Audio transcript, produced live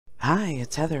Hi,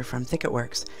 it's Heather from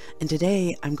Thicketworks, and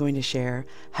today I'm going to share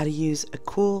how to use a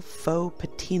cool Faux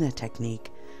Patina technique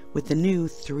with the new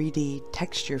 3D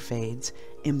Texture Fades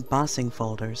Embossing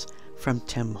Folders from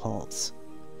Tim Holtz.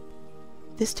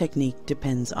 This technique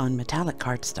depends on Metallic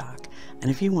Cardstock, and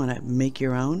if you want to make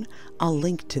your own, I'll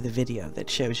link to the video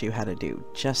that shows you how to do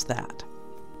just that.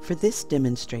 For this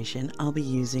demonstration, I'll be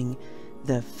using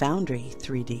the Foundry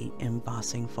 3D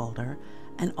Embossing Folder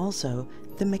and also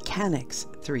the Mechanics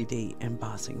 3D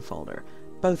Embossing Folder,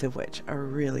 both of which are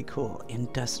really cool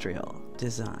industrial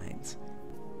designs.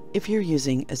 If you're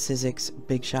using a Sizzix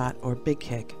Big Shot or Big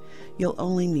Kick, you'll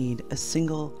only need a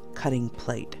single cutting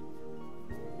plate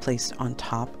placed on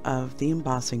top of the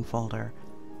embossing folder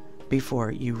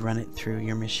before you run it through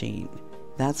your machine.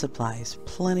 That supplies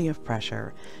plenty of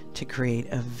pressure to create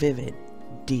a vivid,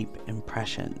 deep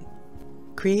impression.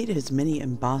 Create as many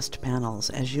embossed panels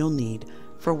as you'll need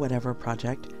for whatever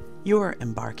project you're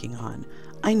embarking on.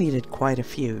 I needed quite a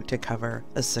few to cover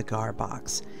a cigar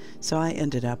box, so I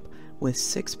ended up with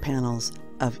 6 panels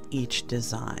of each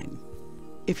design.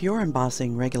 If you're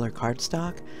embossing regular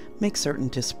cardstock, make certain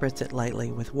to spritz it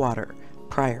lightly with water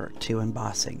prior to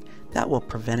embossing. That will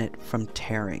prevent it from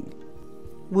tearing.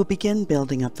 We'll begin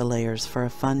building up the layers for a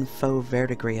fun faux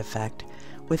verdigris effect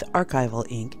with archival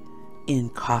ink in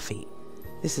coffee.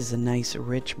 This is a nice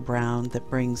rich brown that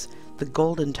brings the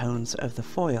golden tones of the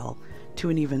foil to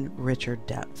an even richer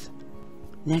depth.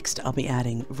 Next, I'll be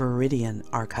adding Viridian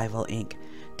archival ink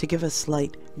to give a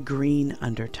slight green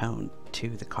undertone to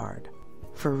the card.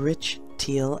 For rich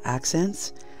teal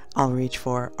accents, I'll reach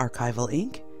for archival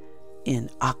ink in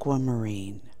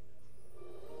aquamarine.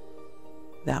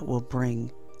 That will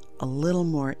bring a little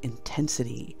more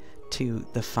intensity to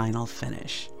the final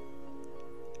finish.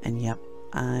 And yep,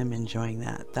 I'm enjoying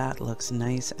that. That looks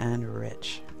nice and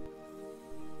rich.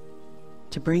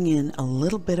 To bring in a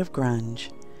little bit of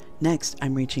grunge, next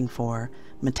I'm reaching for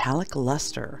Metallic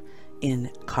Luster in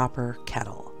Copper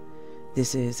Kettle.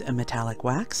 This is a metallic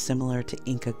wax similar to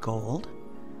Inca Gold,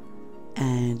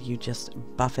 and you just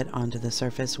buff it onto the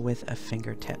surface with a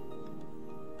fingertip.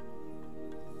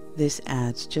 This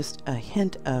adds just a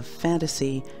hint of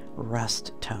fantasy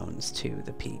rust tones to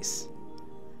the piece.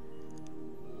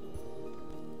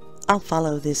 I'll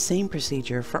follow this same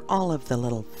procedure for all of the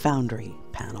little Foundry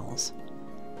panels.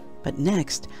 But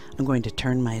next, I'm going to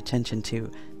turn my attention to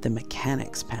the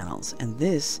Mechanics panels, and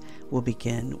this will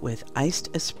begin with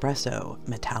Iced Espresso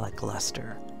Metallic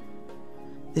Luster.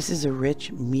 This is a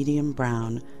rich medium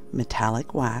brown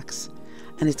metallic wax,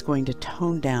 and it's going to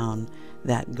tone down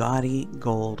that gaudy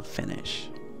gold finish.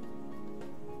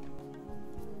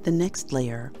 The next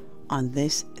layer on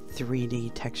this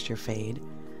 3D texture fade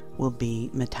will be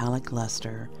Metallic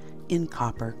Luster in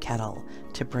Copper Kettle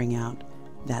to bring out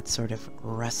that sort of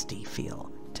rusty feel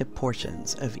to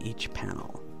portions of each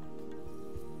panel.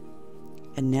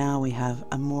 And now we have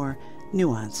a more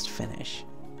nuanced finish.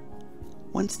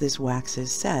 Once this wax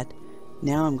is set,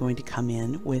 now I'm going to come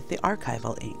in with the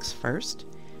archival inks first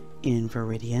in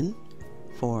Viridian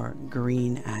for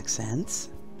green accents.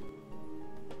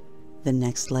 The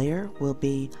next layer will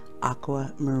be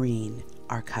Aquamarine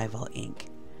archival ink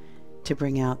to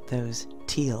bring out those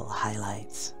teal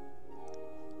highlights.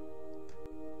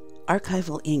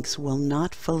 Archival inks will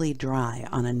not fully dry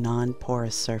on a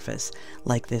non-porous surface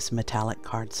like this metallic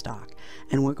cardstock,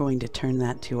 and we're going to turn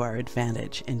that to our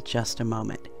advantage in just a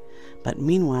moment. But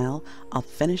meanwhile, I'll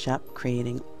finish up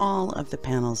creating all of the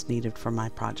panels needed for my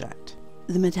project.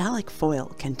 The metallic foil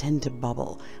can tend to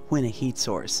bubble when a heat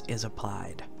source is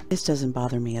applied. This doesn't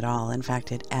bother me at all. In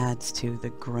fact, it adds to the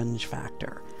grunge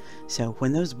factor. So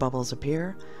when those bubbles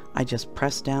appear, I just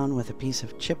press down with a piece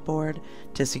of chipboard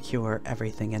to secure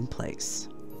everything in place.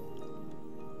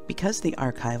 Because the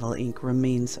archival ink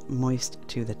remains moist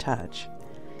to the touch,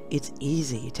 it's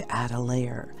easy to add a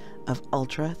layer of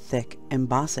ultra thick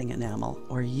embossing enamel,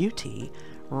 or UT,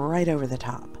 right over the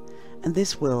top. And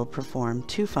this will perform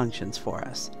 2 functions for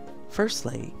us.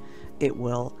 Firstly, it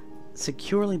will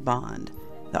securely bond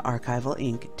the archival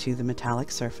ink to the metallic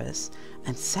surface,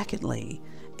 and secondly,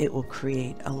 it will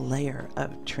create a layer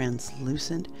of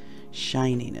translucent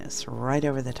shininess right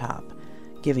over the top,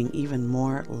 giving even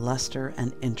more luster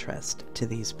and interest to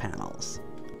these panels.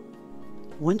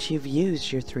 Once you've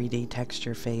used your 3D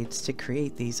texture fades to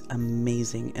create these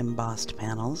amazing embossed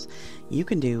panels, you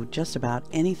can do just about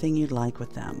anything you'd like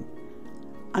with them.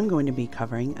 I'm going to be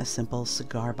covering a simple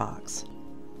cigar box.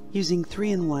 Using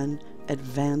 3-in-1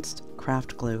 advanced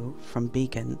craft glue from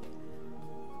Beacon,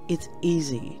 it's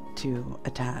easy to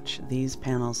attach these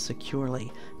panels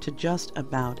securely to just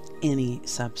about any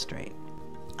substrate.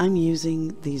 I'm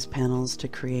using these panels to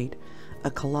create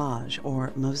a collage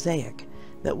or mosaic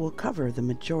that will cover the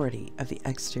majority of the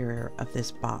exterior of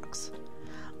this box.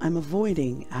 I'm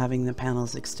avoiding having the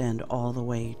panels extend all the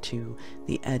way to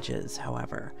the edges,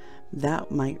 however.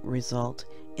 That might result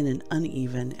in an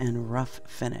uneven and rough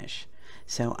finish,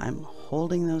 so I'm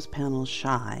holding those panels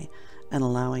shy and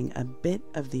allowing a bit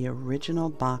of the original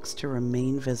box to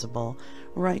remain visible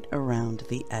right around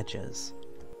the edges.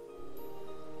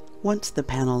 Once the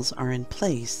panels are in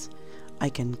place, I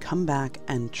can come back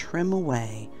and trim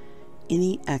away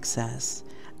any excess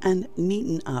and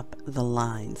neaten up the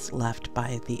lines left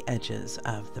by the edges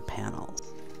of the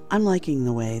panels. I'm liking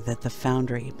the way that the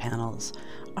foundry panels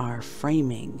are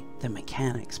framing the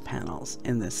mechanics panels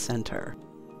in the center.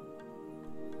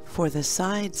 For the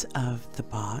sides of the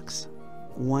box,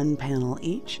 one panel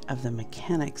each of the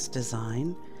mechanics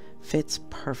design fits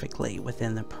perfectly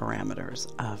within the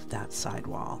parameters of that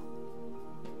sidewall.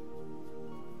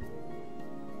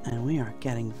 And we are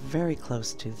getting very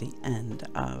close to the end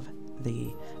of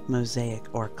the mosaic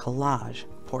or collage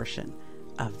portion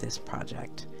of this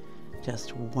project.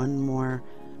 Just one more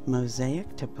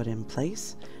mosaic to put in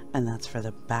place, and that's for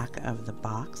the back of the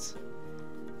box.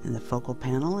 And the focal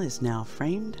panel is now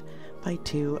framed by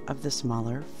two of the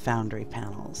smaller foundry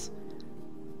panels.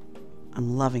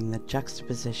 I'm loving the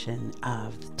juxtaposition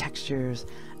of the textures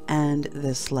and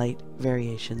the slight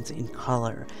variations in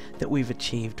color that we've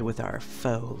achieved with our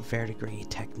faux verdigris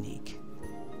technique.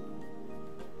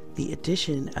 The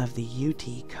addition of the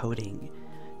UT coating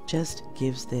just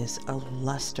gives this a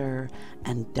luster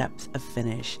and depth of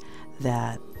finish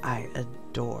that I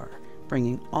adore,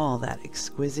 bringing all that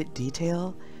exquisite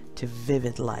detail to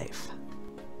vivid life.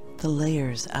 The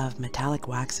layers of metallic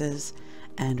waxes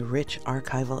and rich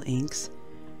archival inks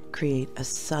create a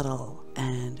subtle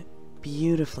and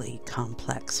beautifully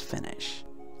complex finish.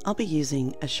 I'll be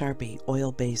using a Sharpie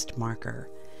oil-based marker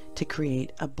to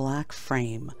create a black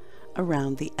frame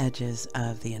around the edges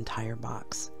of the entire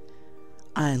box.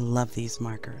 I love these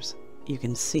markers. You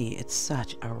can see it's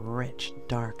such a rich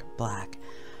dark black,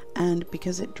 and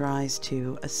because it dries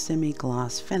to a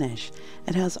semi-gloss finish,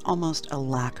 it has almost a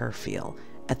lacquer feel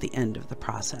at the end of the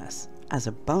process. As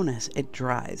a bonus, it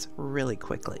dries really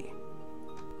quickly.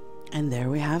 And there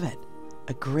we have it.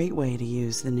 A great way to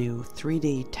use the new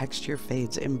 3D Texture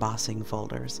Fades Embossing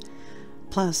Folders,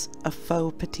 plus a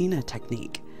Faux Patina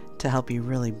technique to help you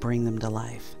really bring them to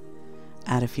life.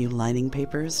 Add a few lining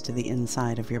papers to the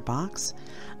inside of your box,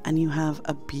 and you have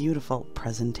a beautiful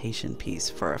presentation piece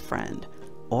for a friend,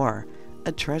 or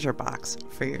a treasure box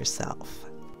for yourself.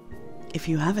 If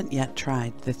you haven't yet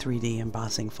tried the 3D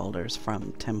embossing folders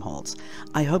from Tim Holtz,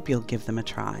 I hope you'll give them a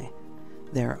try.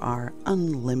 There are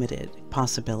unlimited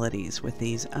possibilities with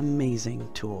these amazing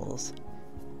tools.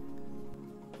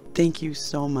 Thank you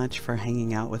so much for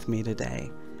hanging out with me today.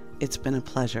 It's been a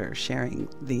pleasure sharing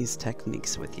these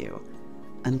techniques with you.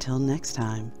 Until next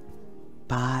time,